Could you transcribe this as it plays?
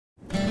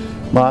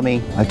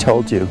Mommy, I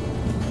told you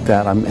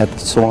that I'm at the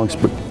So Long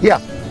Springfield. Yeah.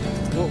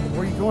 Well,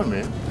 where are you going,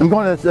 man? I'm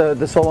going to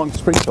the So Long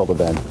Springfield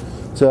event.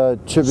 It's a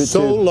tribute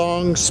So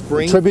Long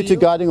Springfield? Tribute to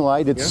Guiding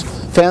Light. It's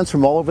fans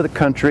from all over the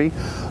country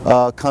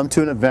come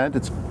to an event.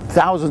 It's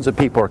thousands of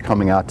people are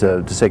coming out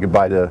to say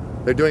goodbye to.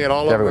 They're doing it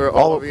all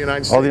over the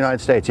United States? All the United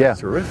States, yeah.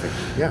 That's terrific.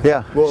 Yeah.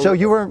 Yeah. Well, so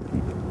you were...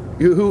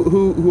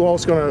 Who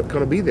all's going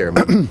to be there,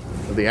 man?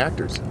 The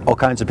actors? All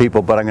kinds of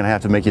people, but I'm going to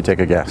have to make you take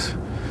a guess.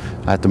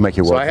 I have to make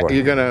you work for it.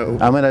 You're gonna...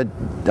 I'm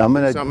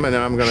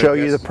gonna show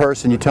you the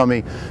person. You tell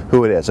me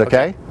who it is.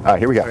 Okay? All right.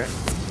 Here we go. Okay.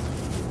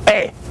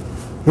 Hey,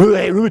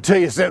 let me tell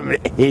you something.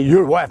 Hey,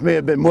 your wife may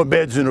have been more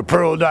beds than a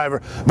pearl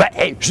diver, but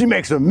hey, she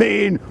makes a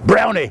mean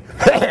brownie.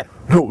 Hey,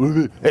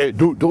 don't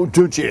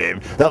you?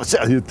 That was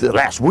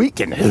last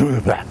weekend.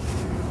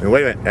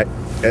 Wait a minute.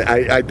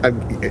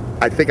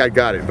 I think I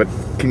got it, but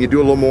can you do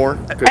a little more?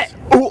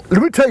 Oh,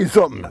 let me tell you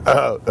something.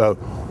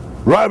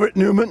 Robert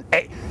Newman,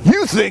 hey,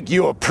 you think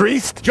you're a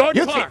priest? George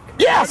Clark.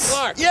 Yes. George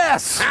Clark.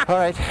 Yes. All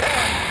right.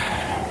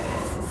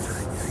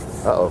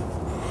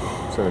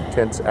 Uh-oh. It's an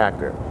intense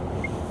actor.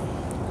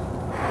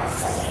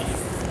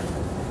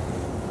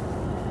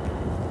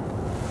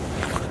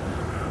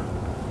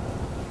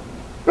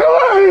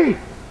 Billy!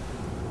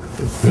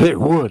 Hey,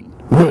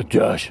 what,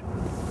 Josh?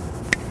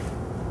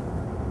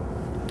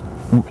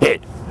 Hey.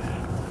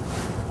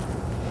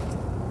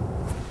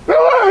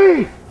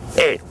 Billy!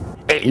 Hey,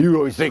 you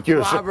always think you're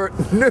Robert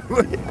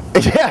Newman.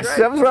 Yes,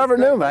 that was Robert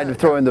Newman. I had to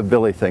throw in the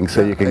Billy thing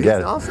so you can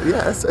get it. Awesome.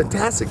 Yeah, that's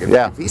fantastic.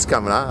 If he's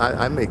coming,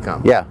 I may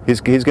come. Yeah, he's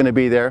going to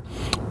be there.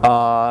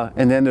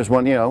 And then there's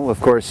one,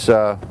 of course.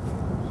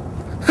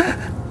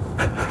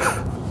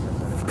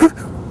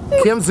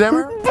 Kim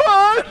Zimmer?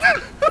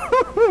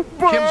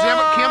 Kim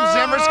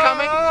Zimmer's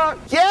coming?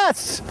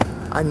 Yes!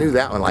 I knew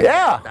that one.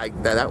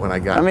 That one I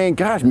got. I mean,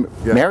 gosh,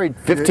 married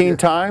 15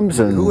 times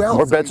and who else?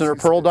 More beds than a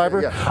pearl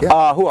diver.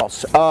 Who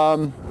else?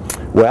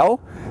 Well,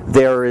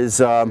 there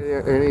is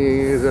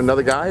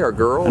another guy or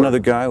girl? Another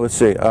guy. Let's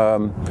see.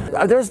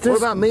 There's what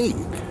about me?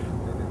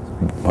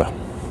 Well,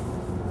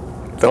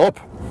 Philip.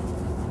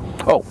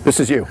 Oh, this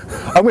is you.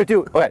 I'm going to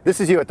do. Okay, this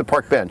is you at the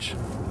park bench.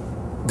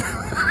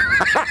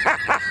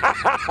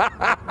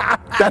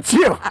 That's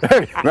you.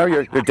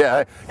 Remember your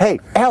dad. Hey,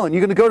 Alan,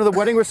 you going to go to the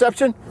wedding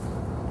reception?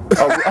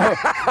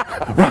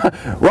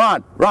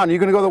 Ron, are you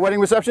going to go to the wedding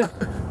reception?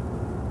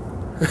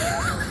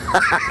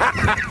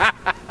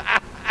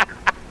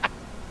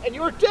 And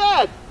you were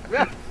dead.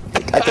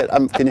 I said,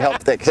 can you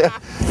help think?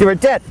 You were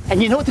dead.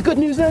 And you know what the good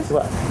news is?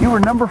 What? You were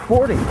number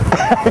 40.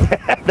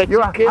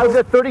 I was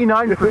at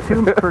 39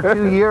 for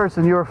 2 years,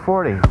 and you were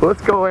 40.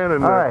 Let's go in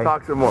and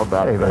talk some more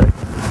about it. Buddy.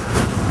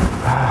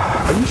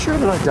 Are you sure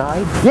that I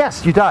died?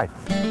 Yes, you died.